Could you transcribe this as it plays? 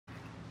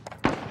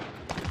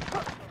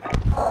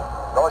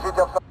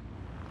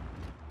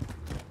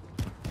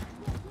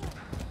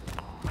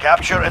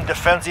Capture and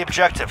defend the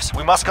objectives.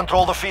 We must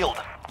control the field.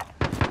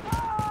 I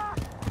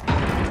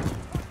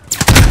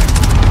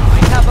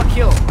have a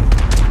kill.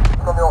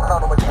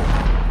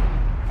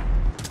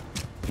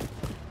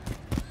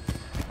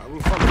 I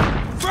will follow.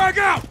 Frag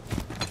out!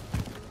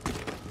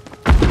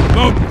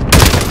 Load!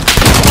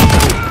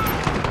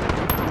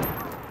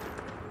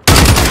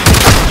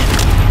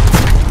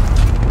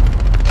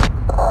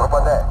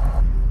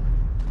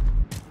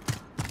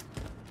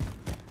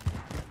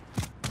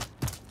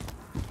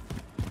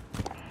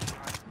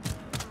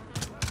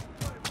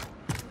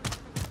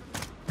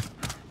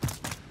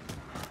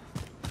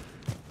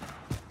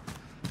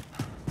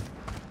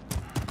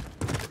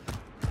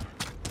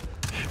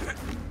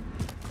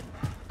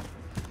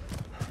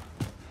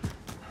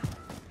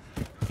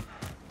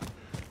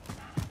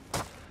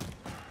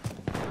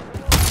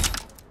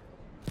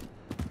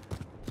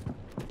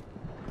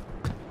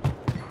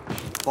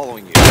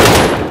 Following you.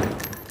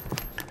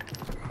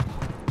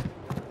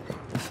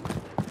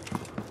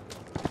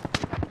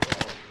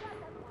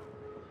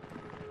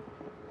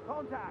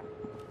 Contact!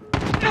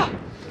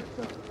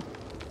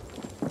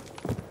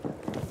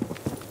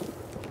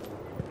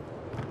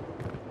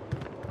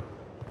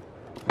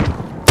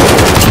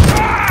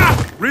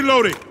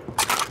 Reloading!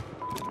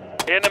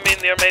 Enemy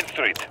near Main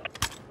Street.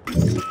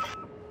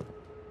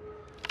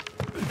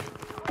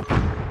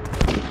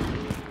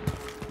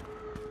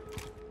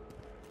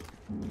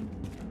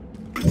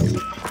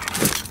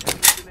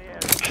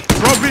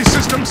 Trophy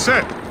system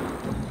set!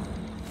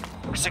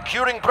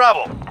 Securing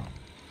Bravo.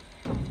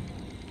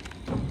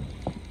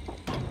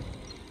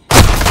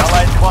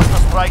 Allied cluster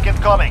strike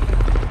incoming.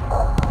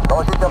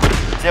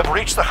 They've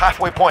reached the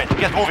halfway point.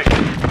 Get moving.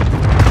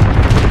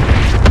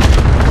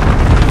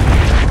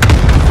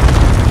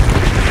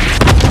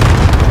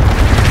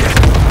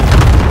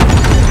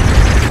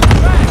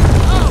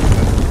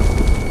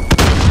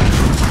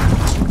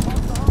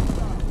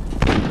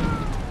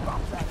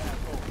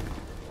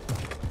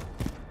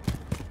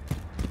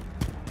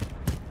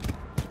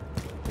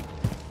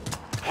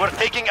 We're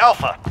taking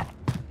Alpha.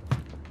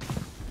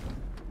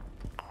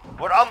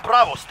 We're on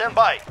Bravo. Stand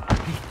by.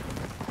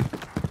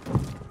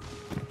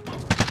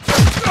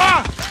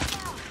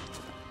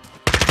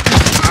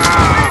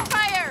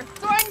 Fire!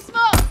 Throwing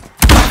smoke!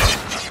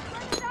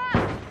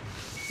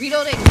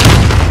 Reloading.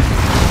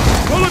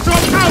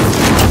 Molotov out!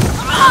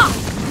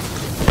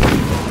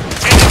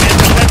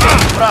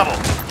 Enemy Bravo.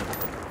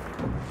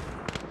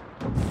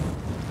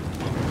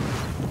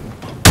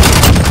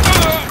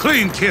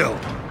 Clean kill!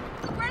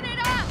 Grenade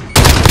out!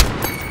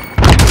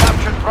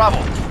 Captured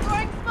Bravo.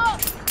 Throwing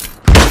smoke!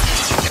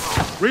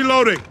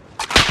 Reloading!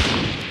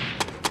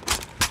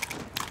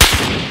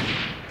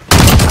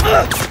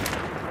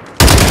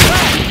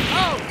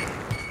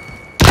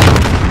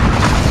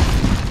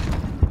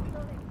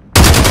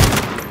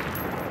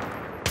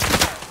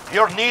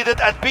 You're needed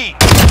at B.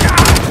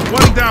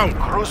 One down!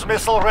 Cruise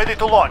missile ready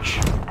to launch.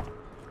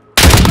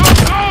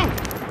 No!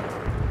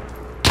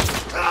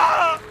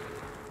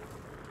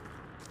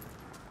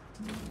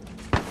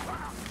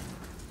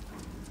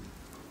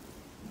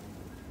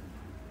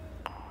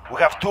 We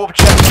have two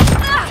objectives.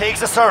 Take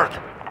the third.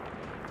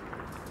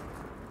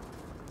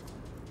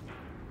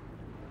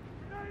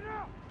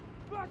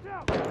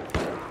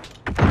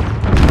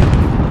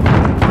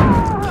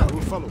 I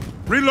will follow.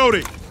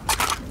 Reloading!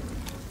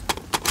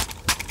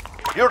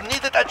 You're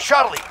needed at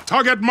Charlie.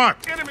 Target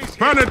marked!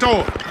 Burn it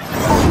all!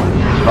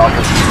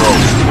 Rocket control.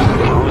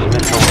 Cruise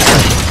missile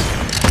ready.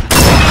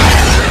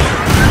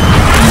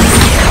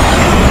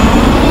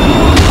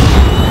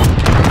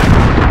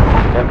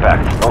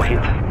 Impact. No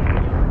hit.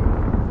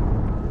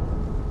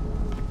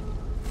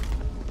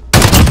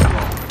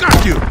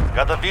 Got you!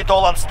 Got a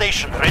VTOL on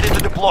station, ready to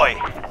deploy.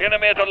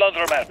 Enemy at the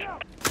laundromat.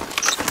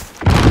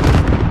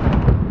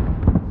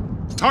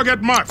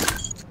 Target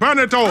marked! Burn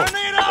it all!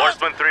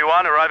 Horseman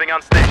 3-1 arriving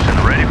on station.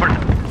 Ready for...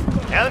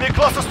 Enemy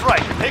cluster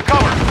strike. Take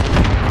cover.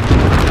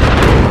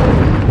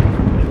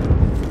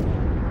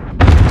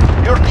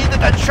 You're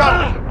needed at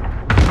Charlie.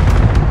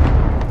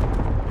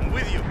 I'm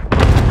with you.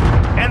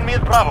 Enemy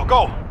at Bravo.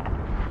 Go.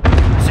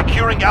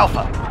 Securing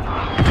Alpha.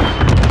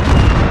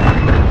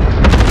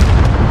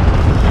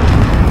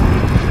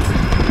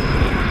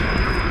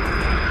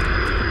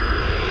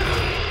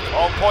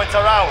 All points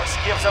are ours.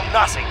 Give them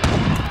nothing.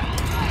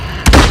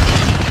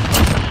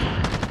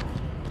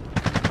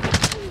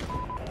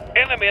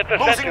 Enemy at the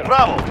Losing center.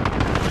 Bravo.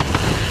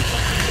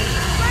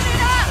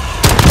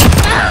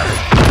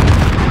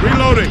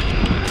 Reloading!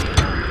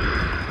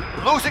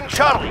 Losing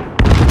Charlie.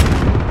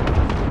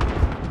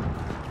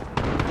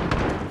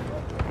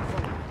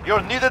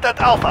 You're needed at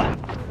Alpha.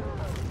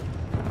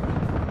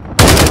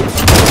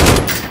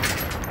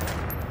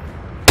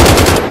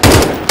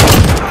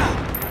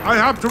 I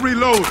have to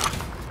reload!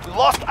 We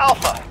lost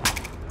Alpha.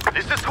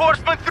 This is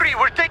Horseman 3.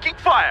 We're taking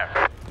fire.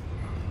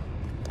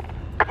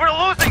 We're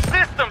losing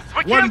systems.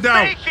 We One can't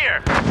down. stay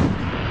here.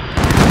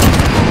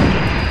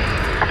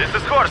 This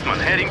is Horseman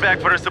heading back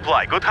for a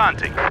supply. Good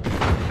hunting.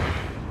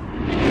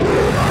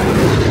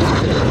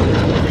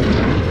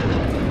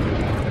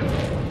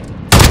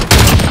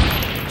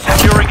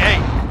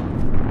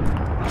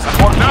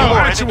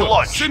 to Visual.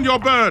 launch. Send your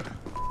bird.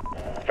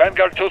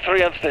 Vanguard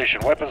 2-3 on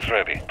station. Weapons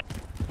ready.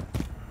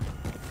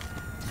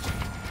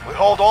 We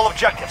hold all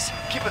objectives.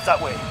 Keep it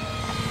that way.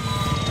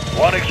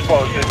 One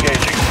exposed.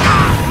 Engaging.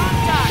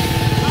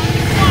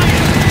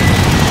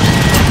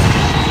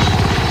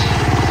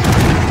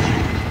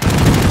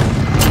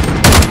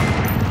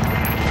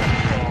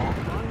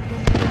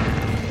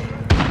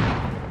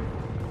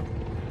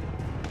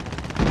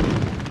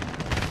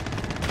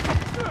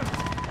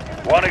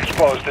 One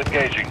exposed.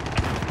 Engaging.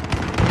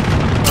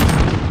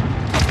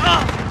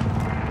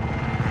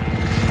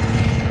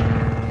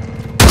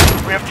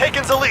 We have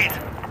taken the lead.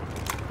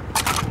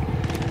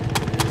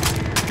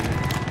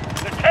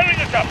 They're tearing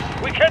us up.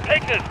 We can't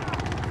take this.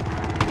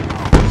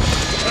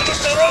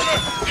 They're over.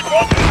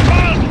 Go to the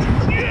front.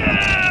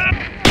 Yeah!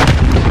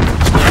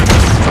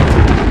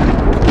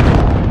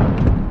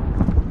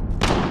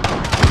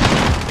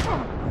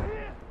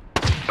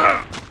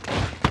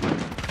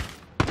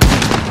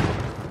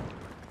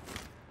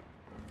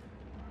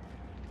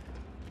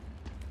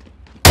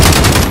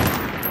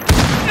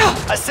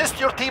 Assist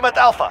your team at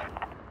Alpha.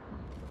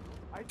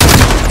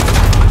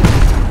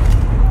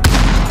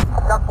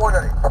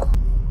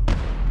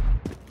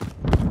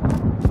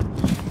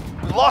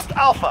 We lost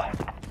Alpha.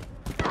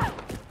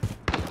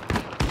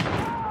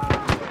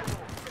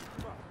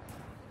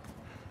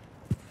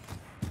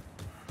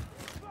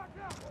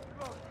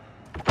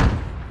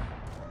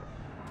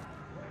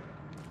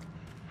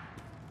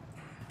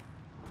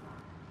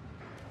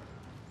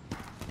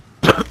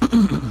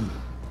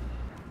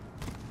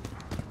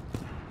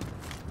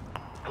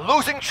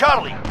 Losing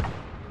Charlie.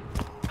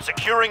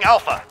 Securing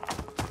Alpha.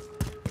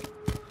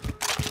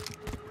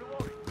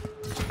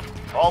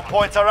 All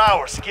points are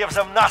ours. Give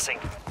them nothing.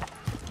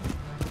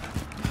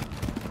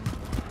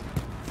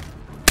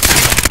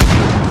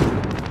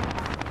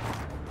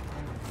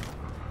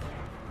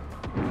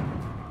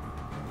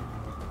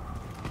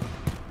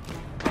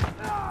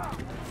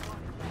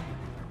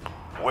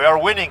 We are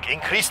winning.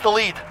 Increase the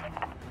lead.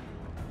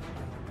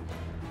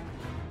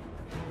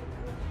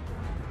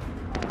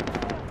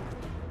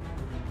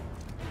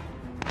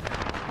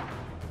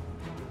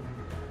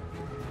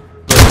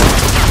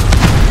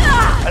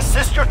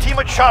 Assist your team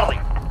at Charlie.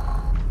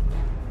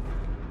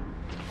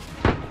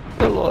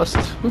 I lost.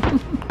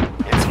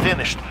 It's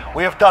finished.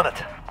 We have done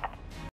it.